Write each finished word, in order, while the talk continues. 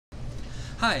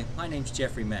Hi, my name's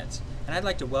Jeffrey Metz, and I'd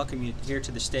like to welcome you here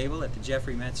to the stable at the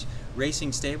Jeffrey Metz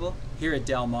Racing Stable here at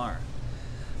Del Mar.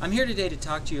 I'm here today to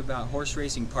talk to you about horse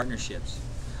racing partnerships.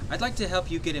 I'd like to help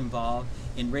you get involved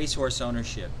in racehorse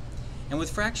ownership. And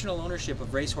with fractional ownership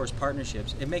of racehorse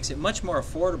partnerships, it makes it much more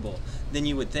affordable than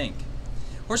you would think.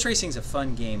 Horse racing is a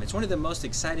fun game. It's one of the most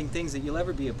exciting things that you'll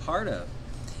ever be a part of.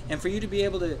 And for you to be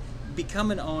able to become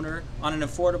an owner on an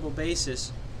affordable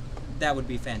basis, that would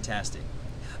be fantastic.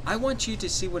 I want you to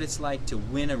see what it's like to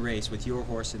win a race with your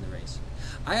horse in the race.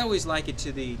 I always like it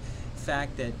to the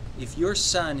fact that if your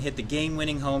son hit the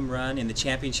game-winning home run in the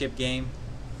championship game,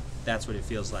 that's what it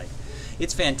feels like.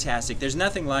 It's fantastic. There's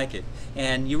nothing like it,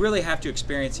 and you really have to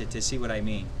experience it to see what I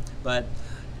mean. But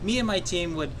me and my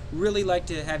team would really like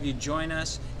to have you join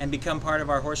us and become part of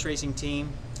our horse racing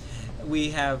team.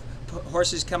 We have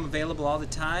horses come available all the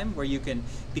time where you can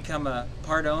become a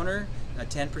part owner, a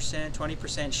 10%,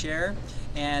 20% share,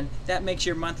 and that makes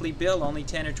your monthly bill only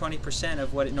 10 or 20%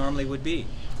 of what it normally would be.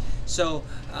 So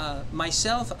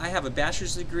myself, I have a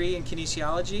bachelor's degree in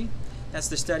kinesiology. That's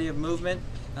the study of movement.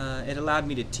 It allowed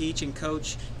me to teach and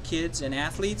coach kids and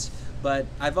athletes, but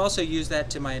I've also used that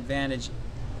to my advantage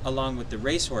along with the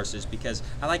racehorses because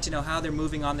I like to know how they're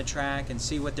moving on the track and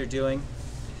see what they're doing.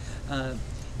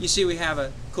 You see we have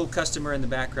a cool customer in the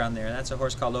background there. That's a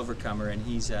horse called Overcomer, and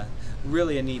he's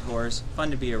really a neat horse, fun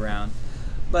to be around.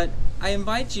 But I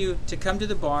invite you to come to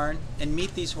the barn and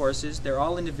meet these horses. They're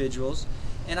all individuals,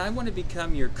 and I want to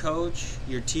become your coach,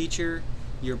 your teacher,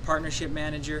 your partnership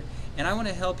manager, and I want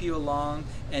to help you along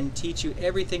and teach you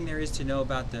everything there is to know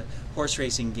about the horse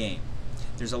racing game.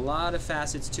 There's a lot of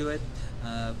facets to it,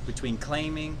 between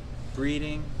claiming,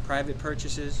 breeding, private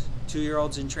purchases,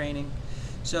 2-year-olds in training.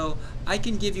 So I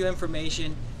can give you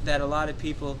information that a lot of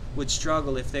people would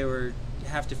struggle if they were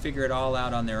have to figure it all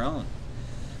out on their own.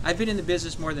 I've been in the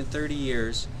business more than 30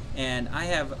 years, and I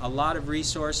have a lot of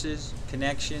resources,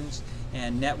 connections,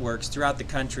 and networks throughout the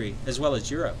country as well as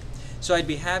Europe. So I'd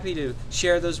be happy to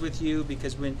share those with you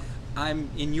because when I'm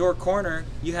in your corner,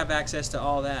 you have access to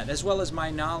all that, as well as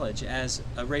my knowledge as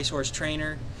a racehorse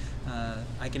trainer.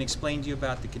 I can explain to you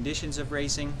about the conditions of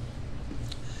racing.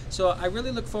 So I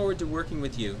really look forward to working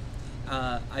with you.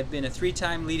 I've been a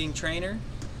 3-time leading trainer,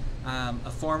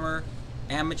 a former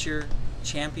amateur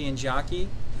champion jockey.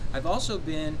 I've also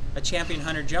been a champion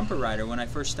hunter jumper rider when I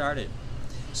first started.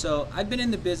 So I've been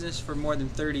in the business for more than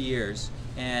 30 years,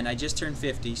 and I just turned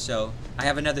 50, so I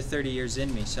have another 30 years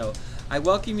in me. So I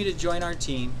welcome you to join our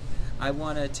team. I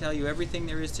want to tell you everything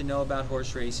there is to know about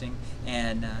horse racing,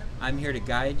 and I'm here to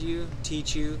guide you,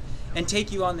 teach you, and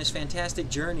take you on this fantastic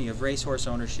journey of racehorse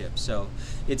ownership. So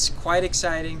it's quite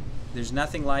exciting. There's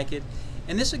nothing like it.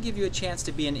 And this will give you a chance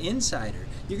to be an insider.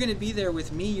 You're going to be there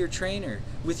with me, your trainer,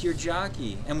 with your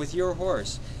jockey, and with your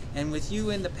horse. And with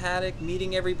you in the paddock,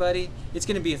 meeting everybody, it's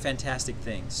going to be a fantastic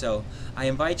thing. So I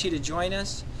invite you to join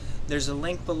us. There's a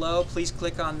link below. Please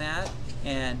click on that,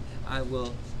 and I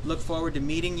will look forward to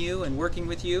meeting you and working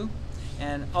with you.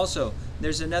 And also,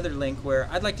 there's another link where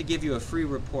I'd like to give you a free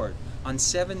report on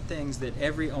 7 things that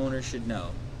every owner should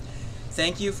know.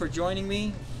 Thank you for joining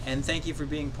me, and thank you for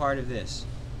being part of this.